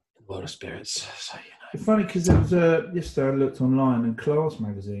 World of spirits. So It's funny, because there was yesterday I looked online, and Class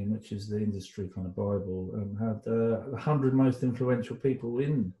magazine, which is the industry kind of bible, had 100 most influential people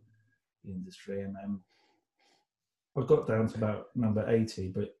in the industry, and I got down to about number 80,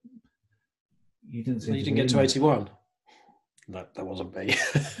 but you didn't seem. You didn't get to 81. That wasn't me.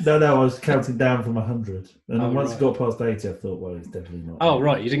 No, I was counting down from 100, and once right. it got past 80, I thought, well, it's definitely not. Oh,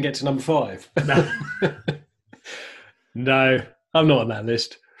 right, you didn't get to number 5. No. No, I'm not on that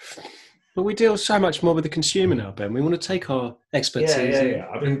list. But we deal so much more with the consumer now, Ben. We want to take our expertise. Yeah.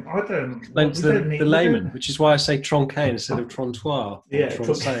 I mean, I don't. Explain to the layman, which is why I say tronqué instead of trottoir. Yeah,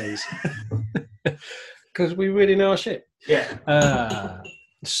 tronçaise. Because we really know our shit. Yeah.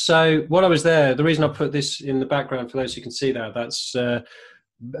 So while I was there, the reason I put this in the background for those who can see that's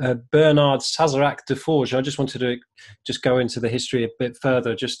Bernard Sazerac de Forges. I just wanted to just go into the history a bit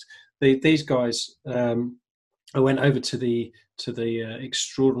further. Just these guys. I went over to the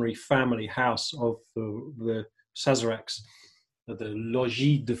extraordinary family house of the Sazeracs, the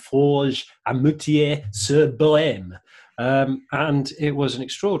Logis de Forges à Moutier-sur-Bohème, and it was an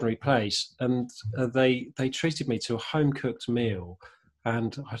extraordinary place. And they treated me to a home cooked meal,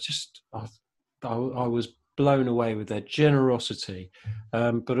 and I was blown away with their generosity,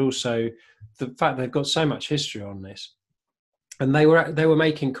 but also the fact they've got so much history on this. And they were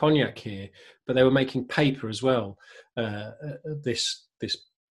making cognac here, but they were making paper as well. This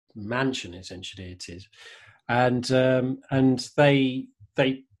mansion, essentially, it is, and they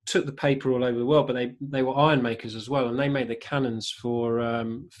took the paper all over the world, but they were iron makers as well, and they made the cannons for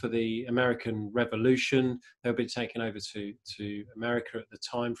the American Revolution. They'll be taken over to America at the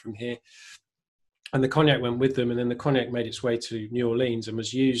time from here, and the cognac went with them. And then the cognac made its way to New Orleans and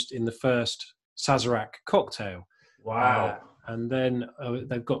was used in the first Sazerac cocktail. Wow! And then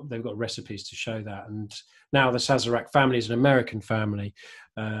they've got recipes to show that. And now the Sazerac family is an American family,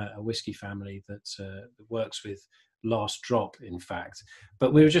 a whiskey family that works with Last Drop, in fact.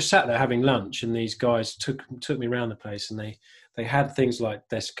 But we were just sat there having lunch, and these guys took me around the place, and they had things like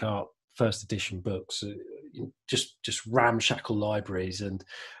Descartes first edition books, just ramshackle libraries, and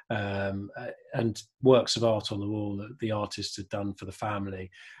works of art on the wall that the artists had done for the family.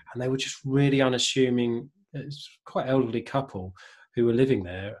 And they were just really unassuming. It's quite elderly couple who were living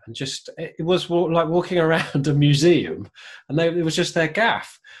there, and it was like walking around a museum, and it was just their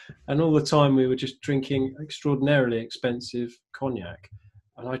gaff. And all the time we were just drinking extraordinarily expensive cognac.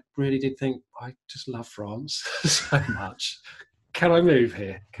 And I really did think, I just love France so much. Can I move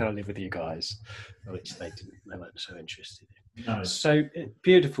here? Can I live with you guys? Which they didn't. They weren't so interested in. No. So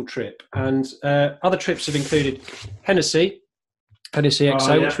beautiful trip. And other trips have included Hennessy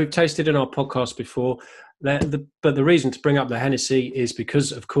XO, which we've tasted in our podcast before. But the reason to bring up the Hennessy is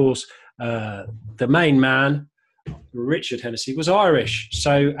because, of course, the main man, Richard Hennessy, was Irish.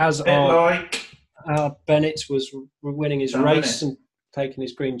 So as Bennett was winning his race and taking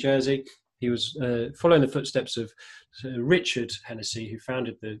his green jersey, he was following the footsteps of Richard Hennessy, who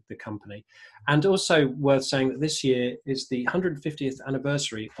founded the company. And also worth saying that this year is the 150th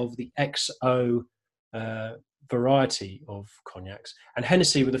anniversary of the XO variety of cognacs. And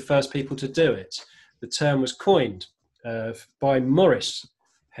Hennessy were the first people to do it. The term was coined by Maurice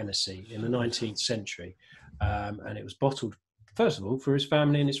Hennessy in the 19th century, and it was bottled, first of all, for his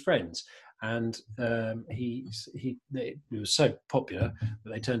family and his friends. And it was so popular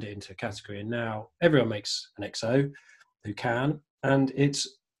that they turned it into a category, and now everyone makes an XO who can, and it's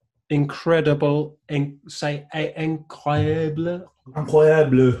incredible. Incroyable.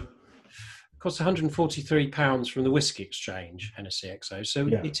 Costs £143 from the Whisky Exchange, Hennessy XO. So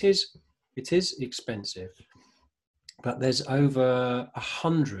it is expensive, but there's over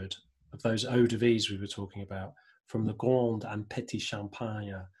 100 of those eau de vie we were talking about from the Grande and Petit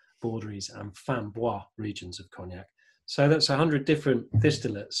Champagne, Borderies and Framboise regions of cognac. So that's 100 different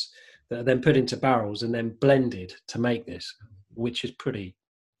distillates that are then put into barrels and then blended to make this, which is pretty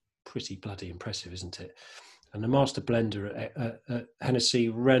bloody impressive, isn't it? And the master blender at Hennessy,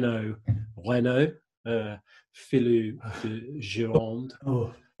 Renaud, Filou de Gironde.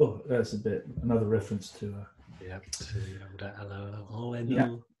 Oh, that's another reference to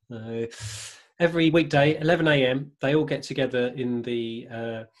every weekday, 11 a.m. they all get together in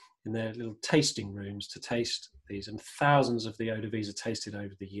their little tasting rooms to taste these, and thousands of the eau de vie are tasted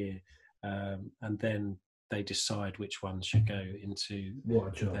over the year, and then they decide which ones should go into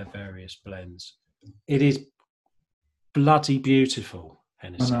their various blends. It is bloody beautiful,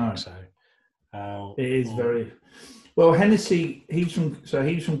 Hennessy. So it is very well. Hennessy, he's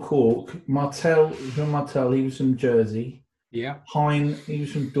from Cork. Martell, he was from Jersey. Yeah. Hine, he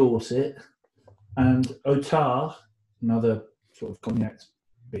was from Dorset, and Otard, another sort of cognac,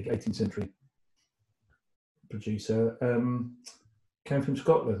 big 18th century producer, came from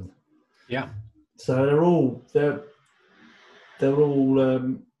Scotland. Yeah. So they're all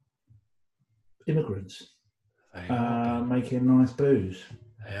immigrants making nice booze.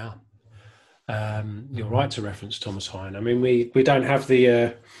 Yeah. You're right to reference Thomas Hine. I mean, we don't have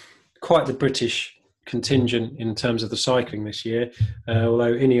the quite the British contingent in terms of the cycling this year,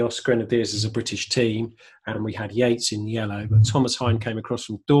 although Ineos Grenadiers is a British team, and we had Yates in yellow, but Thomas Hine came across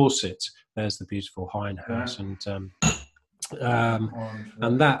from Dorset. There's the beautiful Hine house, and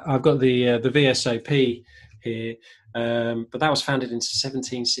that I've got the VSOP here, but that was founded in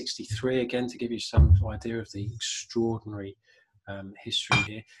 1763, again to give you some idea of the extraordinary history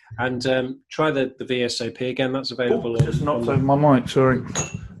here. And try the VSOP again. That's available. Just knocked over my mic. Sorry.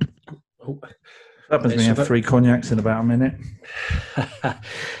 Happens when you have 3 cognacs in about a minute.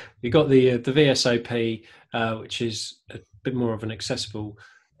 You got the VSOP, which is a bit more of an accessible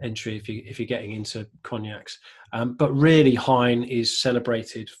entry if you're getting into cognacs. But really, Hine is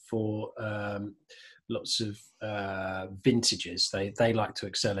celebrated for lots of vintages. They like to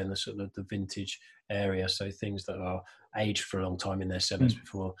excel in the sort of the vintage area, so things that are aged for a long time in their cellars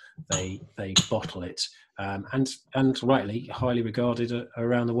before they bottle it, and rightly highly regarded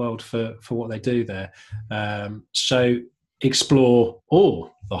around the world for what they do there. So explore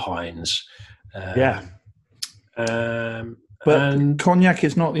all the Hines. But cognac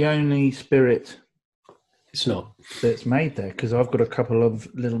is not the only spirit It's not. that's made there, because I've got a couple of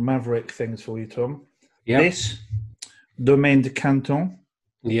little maverick things for you, Tom. Yeah. This Domaine de Canton,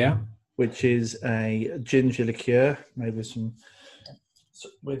 Yeah. which is a ginger liqueur made with some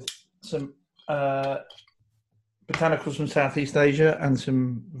botanicals from Southeast Asia and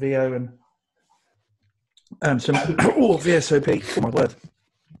some VO and some VSOP. Oh my word!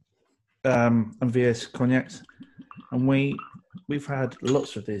 And VS cognacs, and we've had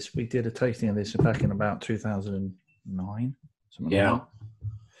lots of this. We did a tasting of this back in about 2009, something like that.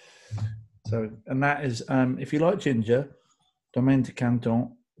 So, and that is, if you like ginger, Domaine de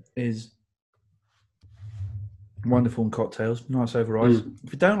Canton is wonderful in cocktails, nice over ice.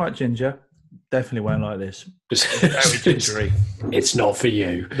 If you don't like ginger, definitely won't like this. It's very gingery. It's not for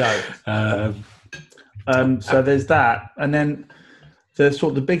you. No. So there's that, and then the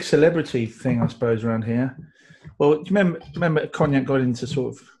sort of the big celebrity thing, I suppose, around here. Well, do you remember cognac got into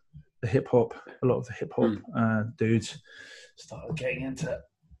sort of the hip hop? A lot of the hip hop dudes started getting into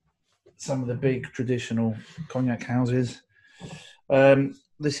some of the big traditional cognac houses.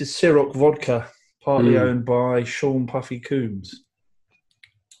 This is Ciroc vodka, partly owned by Sean Puffy Coombs.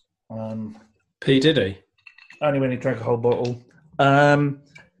 P. Diddy. Only when he drank a whole bottle. And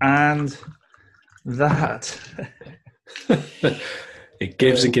that... It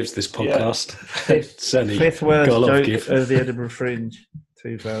gives and gives this podcast. Yeah. Fifth worst joke of the Edinburgh Fringe,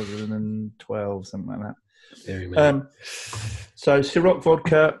 2012, something like that. Very many. So Ciroc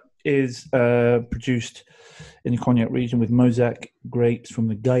vodka is produced in the cognac region with Mosaic grapes from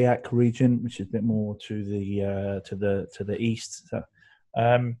the Gaillac region, which is a bit more to the east. So,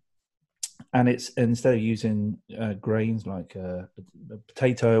 and it's instead of using grains like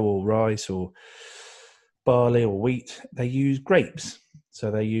potato or rice or barley or wheat, they use grapes. So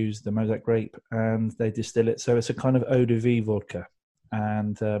they use the Mosaic grape and they distill it. So it's a kind of eau de vie vodka.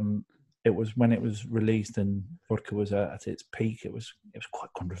 And it was when it was released and vodka was at its peak. It was quite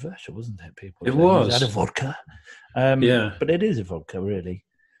controversial, wasn't it? People, it was. Is that a vodka? But it is a vodka, really.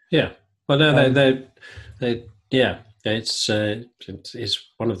 Yeah. Well, no, it's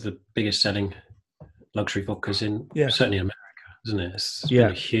one of the biggest selling luxury vodkas in certainly in America, isn't it? It's been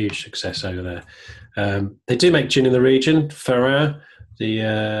a huge success over there. They do make gin in the region. Ferrat,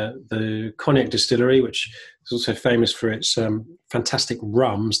 the cognac distillery, which is also famous for its fantastic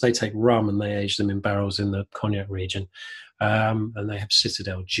rums. They take rum and they age them in barrels in the cognac region, and they have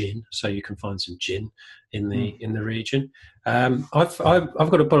Citadel gin, so you can find some gin in the region. I've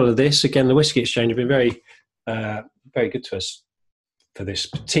got a bottle of this. Again, the Whiskey Exchange have been very very good to us for this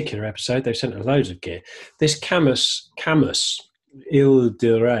particular episode. They've sent us loads of gear. This Camus Ile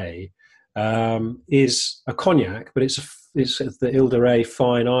de Ré is a cognac, but it's the Ile de Ré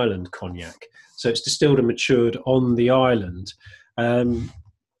Fine Island cognac. So it's distilled and matured on the island. And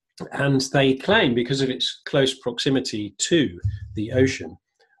they claim, because of its close proximity to the ocean,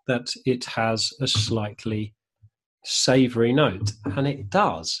 that it has a slightly savoury note. And it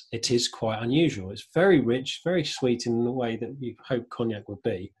does. It is quite unusual. It's very rich, very sweet in the way that you hope cognac would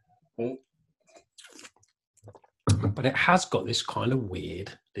be. But it has got this kind of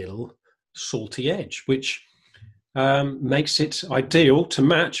weird little salty edge, which makes it ideal to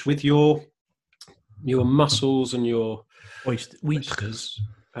match with your mussels and your oysters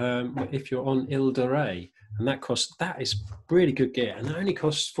if you're on Ile de Ré. And that is really good gear, and that only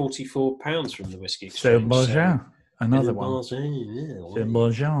costs £44 from the Whiskey Exchange. C'est Bonjour, another one. C'est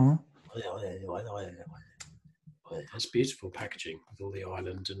Bonjour. It's beautiful packaging with all the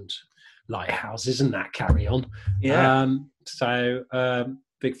island and lighthouses and that carry on. Yeah.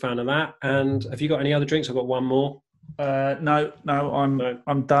 Big fan of that. And have you got any other drinks? I've got one more. No,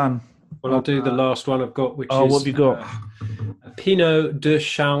 I'm done. Well, I'll do the last one I've got, which is... what have you got? Pinot de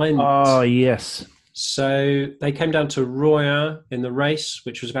Charente. Oh, yes. So they came down to Royan in the race,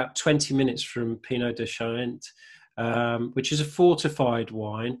 which was about 20 minutes from Pinot de Charente, which is a fortified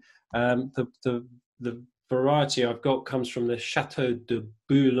wine. The variety I've got comes from the Chateau de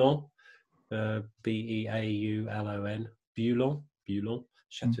Bouillon, Beaulon, Bouillon,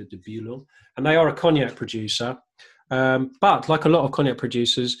 Chateau de Bouillon. And they are a cognac producer. But like a lot of cognac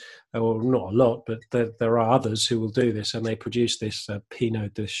producers, or not a lot, but there are others who will do this, and they produce this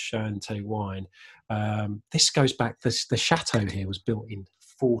Pinot de Charente wine. This goes back, the chateau here was built in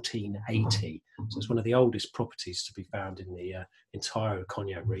 1480, so it's one of the oldest properties to be found in the entire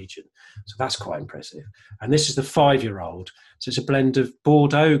cognac region. So that's quite impressive. And this is the 5-year-old, so it's a blend of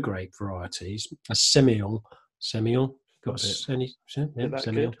Bordeaux grape varieties, a Semillon, got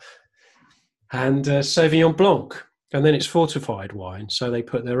Semillon, and Sauvignon Blanc. And then it's fortified wine, so they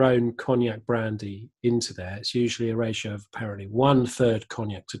put their own cognac brandy into there. It's usually a ratio of apparently 1/3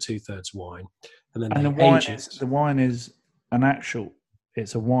 cognac to 2/3 wine. and then And they age it. the wine is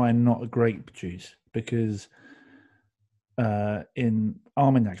it's a wine, not a grape juice, because in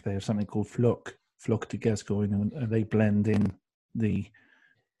Armagnac they have something called Floc de Gascogne, and they blend in the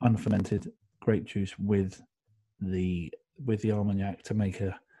unfermented grape juice with the Armagnac to make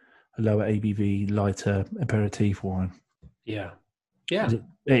a lower ABV, lighter aperitif wine. Yeah.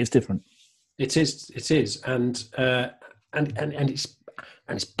 It's different. It is, and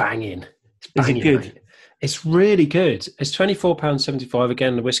it's banging. It's Is it banging, good? mate. It's really good. It's £24.75.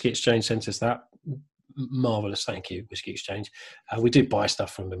 Again, the Whiskey Exchange sent us that. Marvellous. Thank you, Whiskey Exchange. We do buy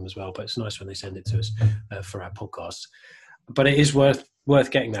stuff from them as well, but it's nice when they send it to us for our podcasts. But it is worth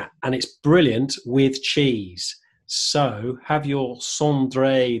getting that. And it's brilliant with cheese. So have your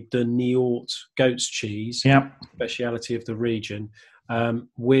Cendré de Niort goat's cheese, speciality of the region,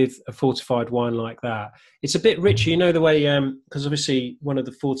 with a fortified wine like that. It's a bit richer, you know, the way, because obviously one of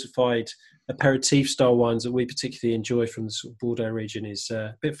the fortified aperitif style wines that we particularly enjoy from the sort of Bordeaux region is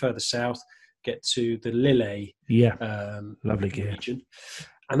a bit further south, get to the Lillet lovely region.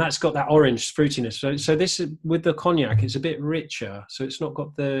 And that's got that orange fruitiness. So this is, with the cognac, it's a bit richer. So it's not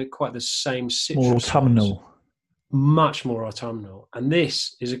got quite the same citrus. More autumnal. Much more autumnal. And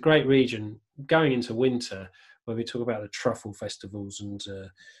this is a great region going into winter, where we talk about the truffle festivals and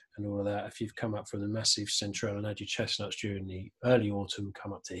all of that. If you've come up from the massive Centrale and had your chestnuts during the early autumn,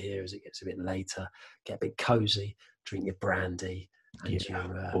 come up to here as it gets a bit later, get a bit cosy, drink your brandy and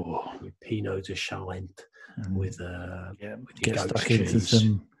your Pinot de Charente with get stuck into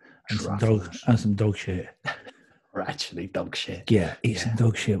some dog shit. Or actually dog shit. Yeah, eat some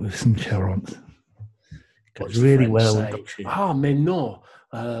dog shit with some Charente. Goes really well with dog shit. Ah, mais non.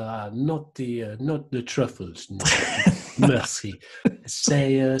 Not the truffles. No. Merci.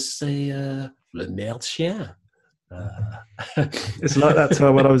 C'est le merde chien. It's like that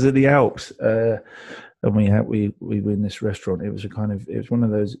time when I was in the Alps, and we were in this restaurant. It was one of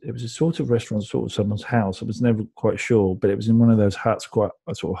those. It was a sort of restaurant, sort of someone's house. I was never quite sure, but it was in one of those huts, quite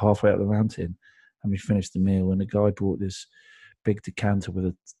sort of halfway up the mountain. And we finished the meal, and the guy brought this big decanter with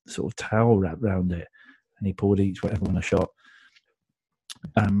a sort of towel wrapped around it, and he poured everyone a shot.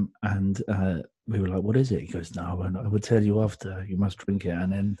 And we were like, "What is it?" He goes, "No, I will tell you after. You must drink it."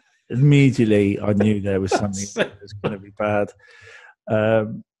 And then immediately I knew there was something that was going to be bad.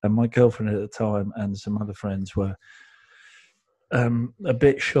 And my girlfriend at the time and some other friends were a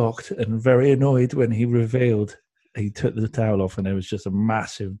bit shocked and very annoyed when he revealed he took the towel off and there was just a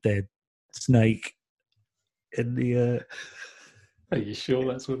massive dead snake in the... Are you sure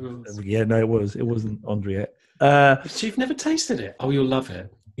that's what it was? Yeah, no, it was. It wasn't Andriette. So you've never tasted it? Oh, you'll love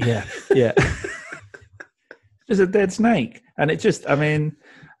it. Yeah. It's a dead snake. And it just, and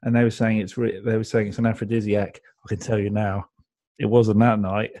they were saying it's an aphrodisiac. I can tell you now, it wasn't that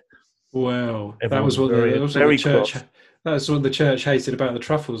night. Wow, that was what the church hated about the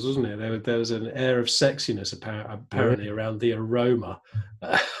truffles, wasn't it? There was an air of sexiness apparently around the aroma.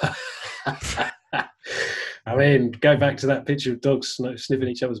 I mean, go back to that picture of dogs sniffing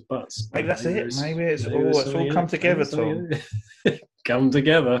each other's butts. Maybe that's it. Maybe it's all come together, Tom. Come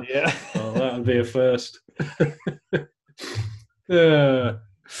together. Yeah. Oh, that would be a first. Right. So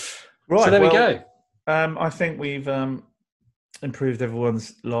there we go. I think we've improved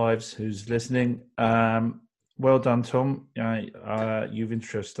everyone's lives who's listening. Well done, Tom. You've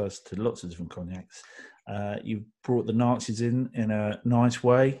introduced us to lots of different cognacs. You've brought the Nazis in a nice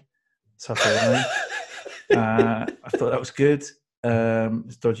way, subtle way. I thought that was good.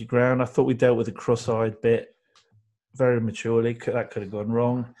 It's dodgy ground. I thought we dealt with the cross-eyed bit very maturely. That could have gone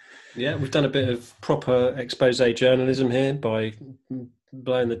wrong. Yeah, we've done a bit of proper expose journalism here by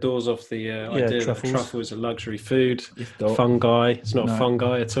blowing the doors off the idea that truffle is a luxury food. Fungi. It's not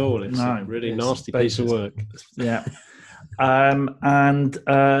fungi at all. It's a really nasty piece of work. Yeah. And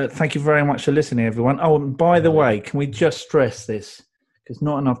thank you very much for listening, everyone. Oh, and by the way, can we just stress this? Because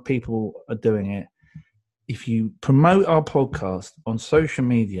not enough people are doing it. If you promote our podcast on social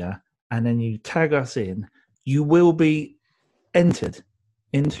media and then you tag us in, you will be entered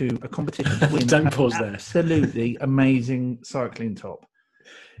into a competition to win Don't pause there. Absolutely amazing cycling top.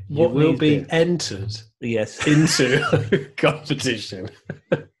 You will be entered into a competition.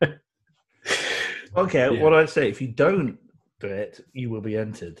 Okay, what I say, if you don't do it, you will be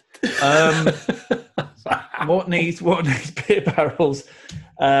entered. What needs beer barrels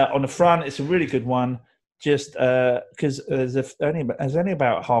on the front? It's a really good one. Just because there's only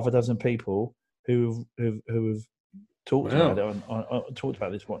about half a dozen people who have talked about it talked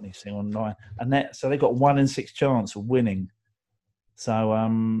about this What Needs thing online, and so they got 1 in 6 chance of winning.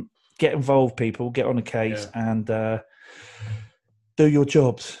 So get involved, people. Get on the case and do your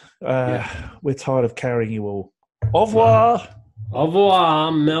jobs. We're tired of carrying you all. Au revoir. Au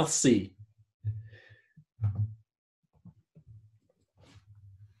revoir. Merci.